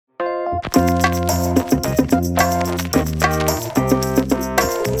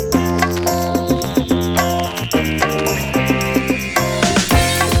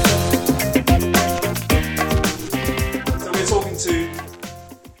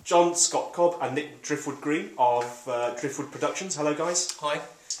John Scott Cobb and Nick Driftwood Green of Driftwood Productions. Hello guys. Hi.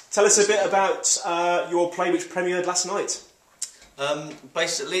 Tell us a bit about your play which premiered last night.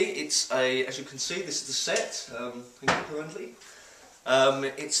 Basically, it's as you can see, this is the set. Currently,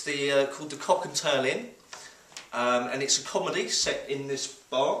 it's called the Cock and Tail Inn, and it's a comedy set in this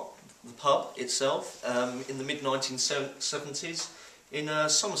bar, the pub itself, in the mid-1970s in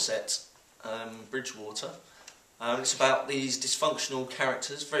Somerset, Bridgewater. It's about these dysfunctional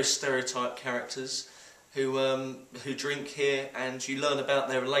characters, very stereotyped characters, who drink here, and you learn about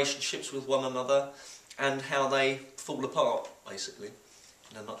their relationships with one another and how they fall apart, basically,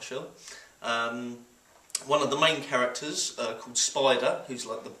 in a nutshell. One of the main characters, called Spider, who's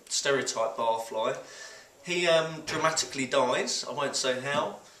like the stereotype barfly, he dramatically dies, I won't say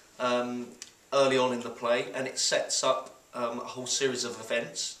how, early on in the play, and it sets up a whole series of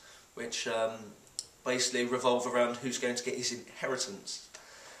events which basically revolve around who's going to get his inheritance.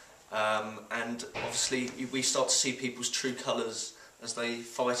 And obviously we start to see people's true colours as they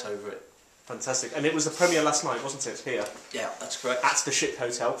fight over it. Fantastic. And it was the premiere last night, wasn't it, here? Yeah, that's correct. At the Ship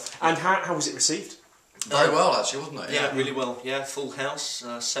Hotel. And how was it received? Very well, actually, wasn't it? Yeah, really well. Yeah, full house,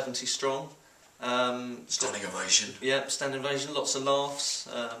 70 strong. Standing ovation. Yeah, standing ovation, lots of laughs,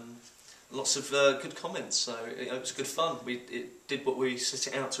 lots of good comments, so it was good fun. It did what we set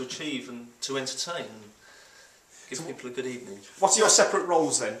it out to achieve and to entertain and give people a good evening. What are your separate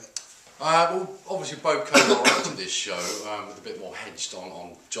roles then? Well, obviously both co-directed this show, with a bit more hedged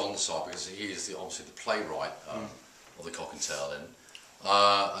on John's side, because he is obviously the playwright of the Cock and Tail Inn,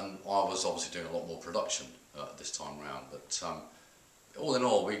 and I was obviously doing a lot more production this time round. But all in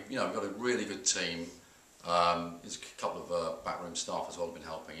all, we've got a really good team. There's a couple of backroom staff as well have been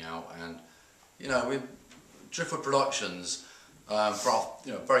helping out, and with Driftwood Productions, for our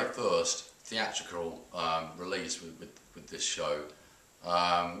very first theatrical release with this show,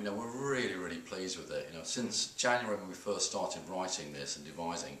 we're really pleased with it. Since January when we first started writing this and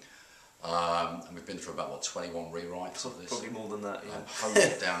devising, and we've been through about 21 rewrites of this. Probably more than that. Yeah.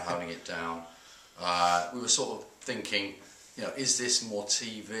 Honing it down. We were sort of thinking, is this more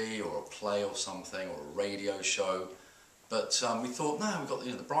TV or a play or something, or a radio show? But we thought, no, we've got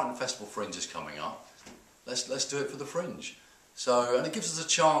the Brighton Festival Fringe is coming up. Let's do it for the Fringe. So, and it gives us a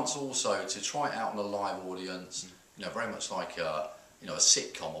chance also to try it out on a live audience. Very much like a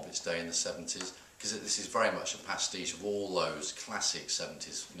sitcom of its day in the 70s, because this is very much a pastiche of all those classic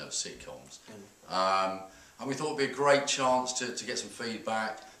 70s sitcoms. And we thought it'd be a great chance to get some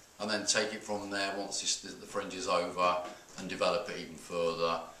feedback and then take it from there once the Fringe is over, and develop it even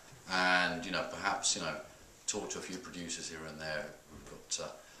further, and perhaps talk to a few producers here and there. We've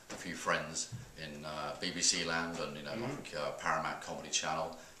got a few friends in BBC Land and like Paramount Comedy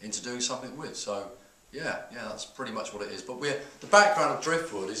Channel into doing something with. So yeah, that's pretty much what it is. But the background of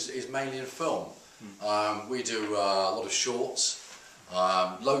Driftwood is mainly in film. We do a lot of shorts,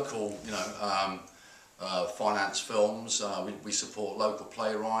 local finance films. We support local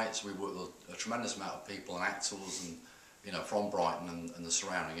playwrights. We work with a tremendous amount of people and actors and from Brighton and the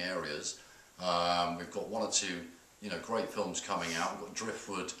surrounding areas. We've got one or two great films coming out. We've got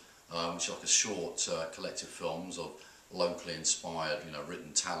Driftwood, which is like a short collective films of locally inspired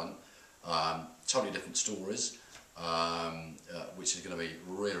written talent, totally different stories, which is going to be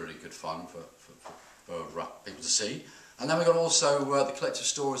really good fun for people to see. And then we've got also the collective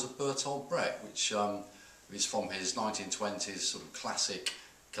stories of Bertolt Brecht, which is from his 1920s sort of classic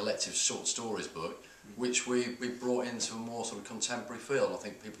collective short stories book, which we brought into a more sort of contemporary feel. And I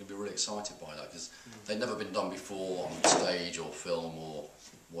think people can be really excited by that, because they've never been done before on stage or film or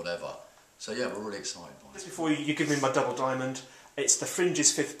whatever. So yeah, we're really excited by it. Just before you give me my double diamond, it's the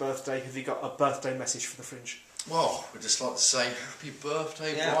Fringe's 5th birthday. Have you got a birthday message for the Fringe? Well, we'd just like to say happy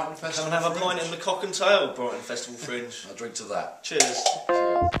birthday, Brighton Festival Come and have Fringe. a pint in the Cock and Tail Brighton Festival Fringe. I'll drink to that. Cheers.